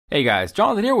Hey guys,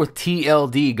 Jonathan here with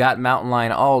TLD, got Mountain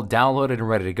Lion all downloaded and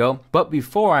ready to go. But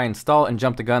before I install and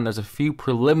jump the gun, there's a few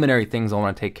preliminary things I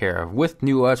want to take care of. With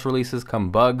new OS releases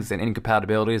come bugs and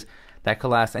incompatibilities that could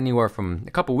last anywhere from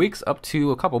a couple weeks up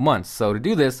to a couple months. So to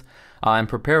do this and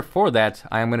prepare for that,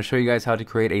 I am going to show you guys how to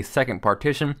create a second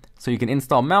partition so you can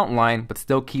install Mountain Lion but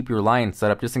still keep your Lion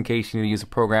set up just in case you need to use a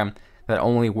program that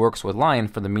only works with Lion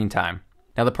for the meantime.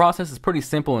 Now the process is pretty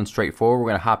simple and straightforward. We're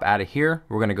going to hop out of here.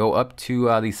 We're going to go up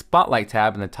to the Spotlight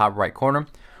tab in the top right corner.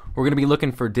 We're going to be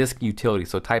looking for disk utility.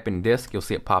 So type in disk, you'll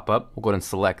see it pop up. We'll go ahead and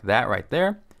select that right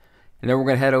there. And then we're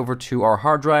going to head over to our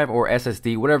hard drive or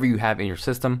SSD, whatever you have in your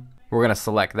system. We're going to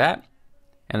select that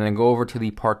and then go over to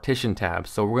the Partition tab.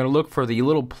 So we're going to look for the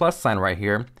little plus sign right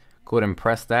here. Go ahead and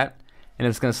press that. And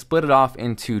it's going to split it off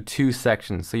into two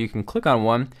sections. So you can click on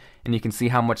one and you can see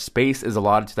how much space is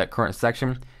allotted to that current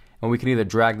section. And we can either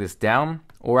drag this down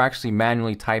or actually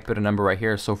manually type in a number right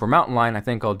here. So for Mountain Lion, I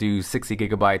think I'll do 60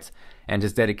 gigabytes and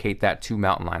just dedicate that to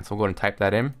Mountain Lion. So we'll go ahead and type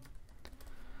that in.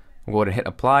 We'll go ahead and hit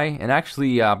apply. And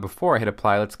actually, before I hit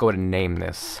apply, let's go ahead and name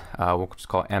this. We'll just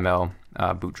call it ML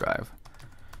boot drive.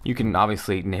 You can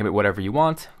obviously name it whatever you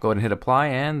want. Go ahead and hit apply,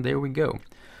 and there we go.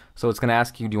 So it's going to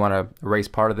ask you, do you want to erase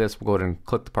part of this? We'll go ahead and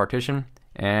click the partition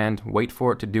and wait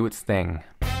for it to do its thing.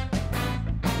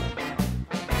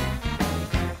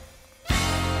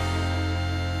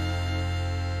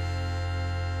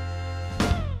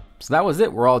 So that was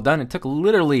it, we're all done. It took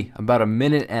literally about a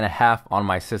minute and a half on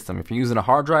my system. If you're using a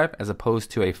hard drive as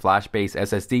opposed to a flash-based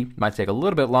SSD, it might take a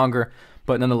little bit longer,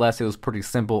 but nonetheless it was pretty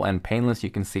simple and painless. You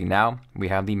can see now we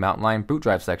have the Mountain Lion boot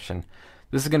drive section.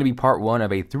 This is going to be part one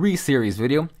of a 3-series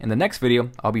video. In the next video,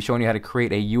 I'll be showing you how to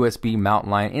create a USB Mountain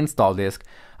Lion install disk.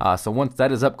 So once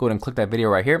that is up, go ahead and click that video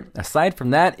right here. Aside from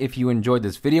that, if you enjoyed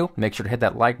this video, make sure to hit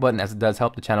that like button as it does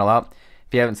help the channel out.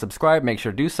 If you haven't subscribed, make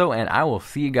sure to do so, and I will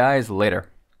see you guys later.